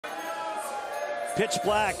Pitch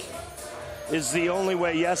black is the only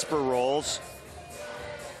way Jesper rolls.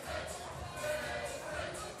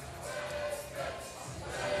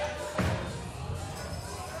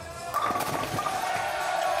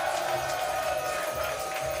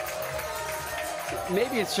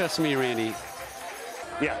 Maybe it's just me, Randy.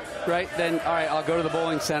 Yeah. Right? Then, all right, I'll go to the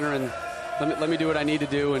bowling center and let me do what I need to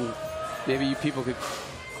do, and maybe you people could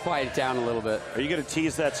quiet it down a little bit. Are you going to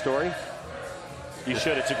tease that story? You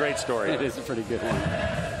should. It's a great story. It is a pretty good one.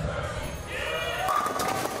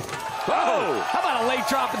 Oh! How about a late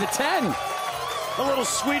drop in the 10? A little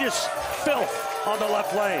Swedish filth on the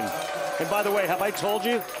left lane. And by the way, have I told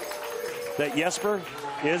you that Jesper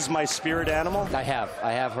is my spirit animal? I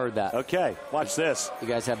have heard that. Okay, watch this. You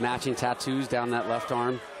guys have matching tattoos down that left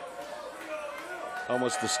arm.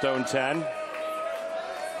 Almost the stone 10.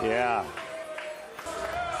 Yeah.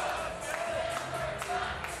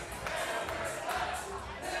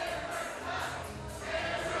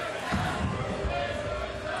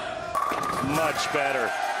 Much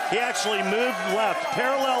better. He actually moved left,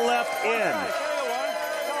 parallel left in.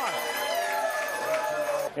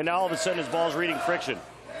 And now all of a sudden his ball's reading friction.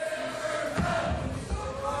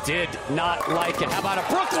 Did not like it. How about a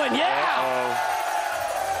Brooklyn? Yeah!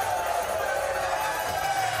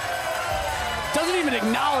 Doesn't even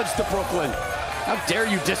acknowledge the Brooklyn. How dare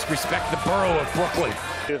you disrespect the borough of Brooklyn?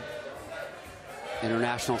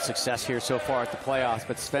 International success here so far at the playoffs,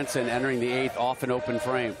 but Svensson entering the 8th off an open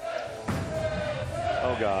frame.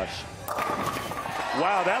 Oh, gosh.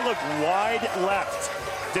 Wow, that looked wide left.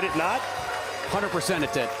 Did it not? 100%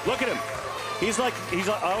 it did. Look at him. He's like,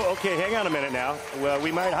 oh, okay, hang on a minute now. Well,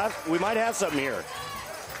 we might have something here.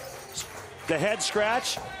 The head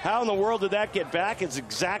scratch. How in the world did that get back? It's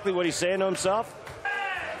exactly what he's saying to himself.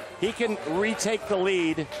 He can retake the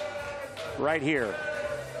lead right here.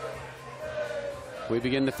 We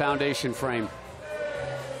begin the foundation frame.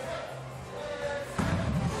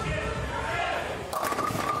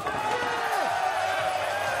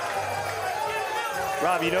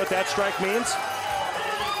 Rob, you know what that strike means?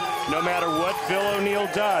 No matter what Bill O'Neill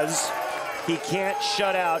does, he can't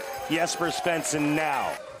shut out Jesper Svensson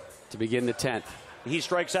now. To begin the 10th. He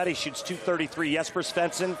strikes out, he shoots 233. Jesper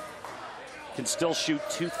Svensson can still shoot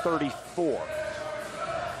 234.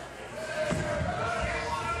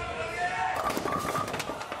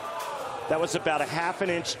 That was about a half an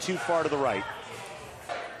inch too far to the right.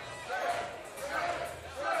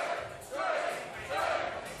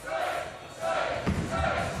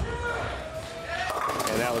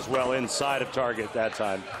 And that was well inside of target that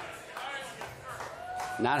time.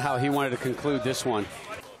 Not how he wanted to conclude this one.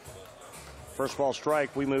 First ball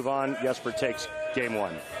strike, we move on. Jesper takes game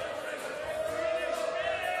 1.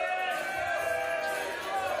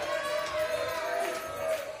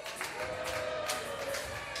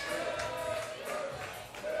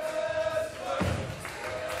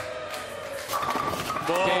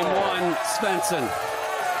 Game 1, Svensson.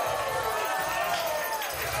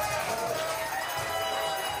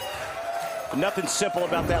 Nothing simple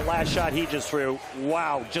about that last shot he just threw.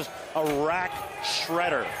 Wow, just a rack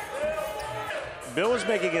shredder. Bill was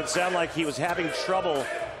making it sound like he was having trouble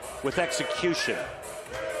with execution.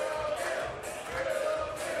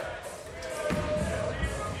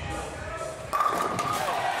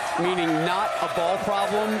 Meaning not a ball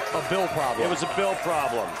problem, a Bill problem. It was a Bill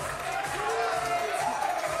problem.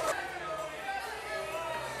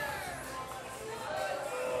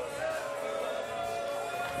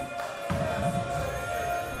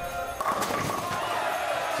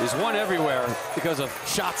 There's one everywhere because of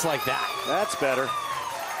shots like that. That's better.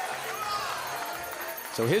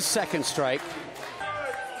 So his second strike.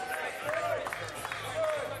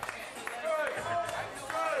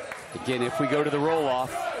 Again, if we go to the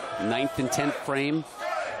roll-off, 9th and 10th frame,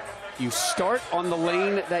 you start on the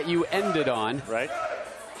lane that you ended on. Right.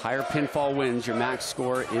 Higher pinfall wins. Your max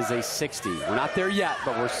score is a 60. We're not there yet,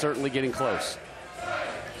 but we're certainly getting close.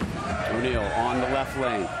 O'Neill on the left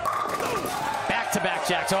lane. Back-to-back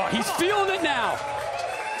jacks. Oh, he's feeling it now.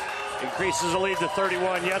 Increases the lead to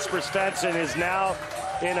 31. Jesper Svensson is now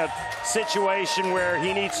in a situation where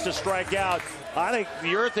he needs to strike out. I think the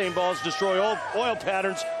urethane balls destroy oil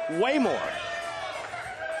patterns way more.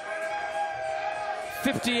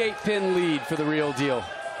 58-pin lead for the real deal.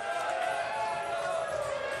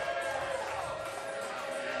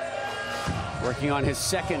 Working on his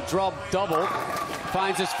second double.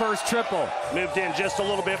 Finds his first triple. Moved in just a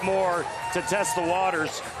little bit more to test the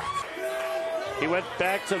waters. He went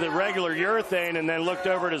back to the regular urethane and then looked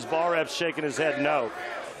over at his ball reps, shaking his head no.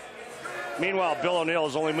 Meanwhile, Bill O'Neill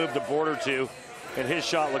has only moved a board or two, and his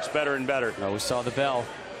shot looks better and better. Oh, we saw the bell.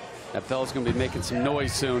 That bell's going to be making some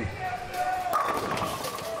noise soon.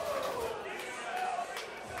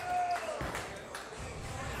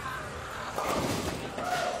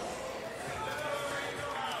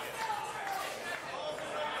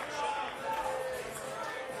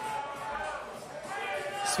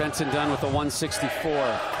 Svensson done with a 164.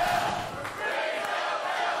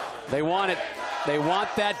 They want it. They want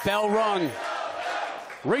that bell rung.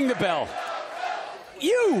 Ring the bell.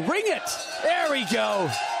 You ring it. There we go.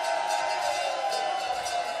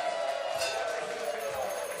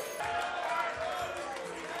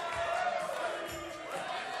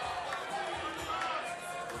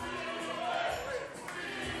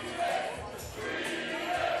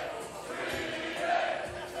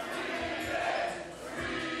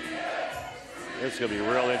 This is going to be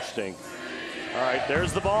real interesting. All right,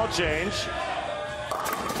 there's the ball change.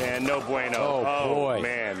 And no bueno. Oh, boy.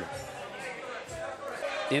 Man.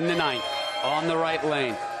 In the ninth, on the right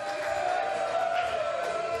lane.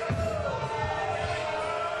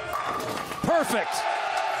 Perfect.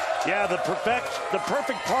 Yeah, the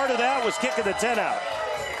perfect part of that was kicking the 10 out.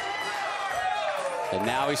 And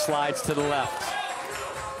now he slides to the left.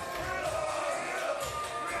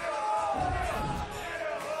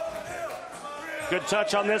 Good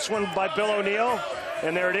touch on this one by Bill O'Neill,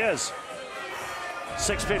 and there it is.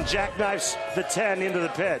 Six-pin jackknifes the 10 into the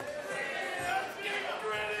pit.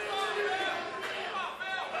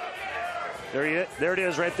 There it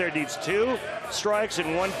is right there. Needs 2 strikes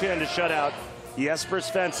and 1 pin to shut out Jesper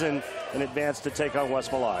Svensson and advance to take on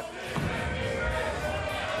Wes Milan.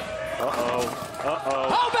 Uh-oh. Uh-oh.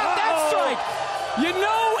 How about that strike? You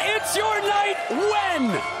know it's your night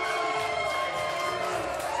when?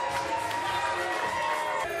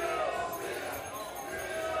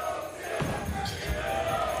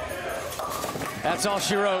 That's all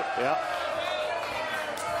she wrote. Yeah.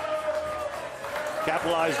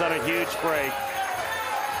 Capitalized on a huge break.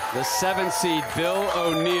 The 7 seed Bill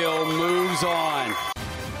O'Neill moves on.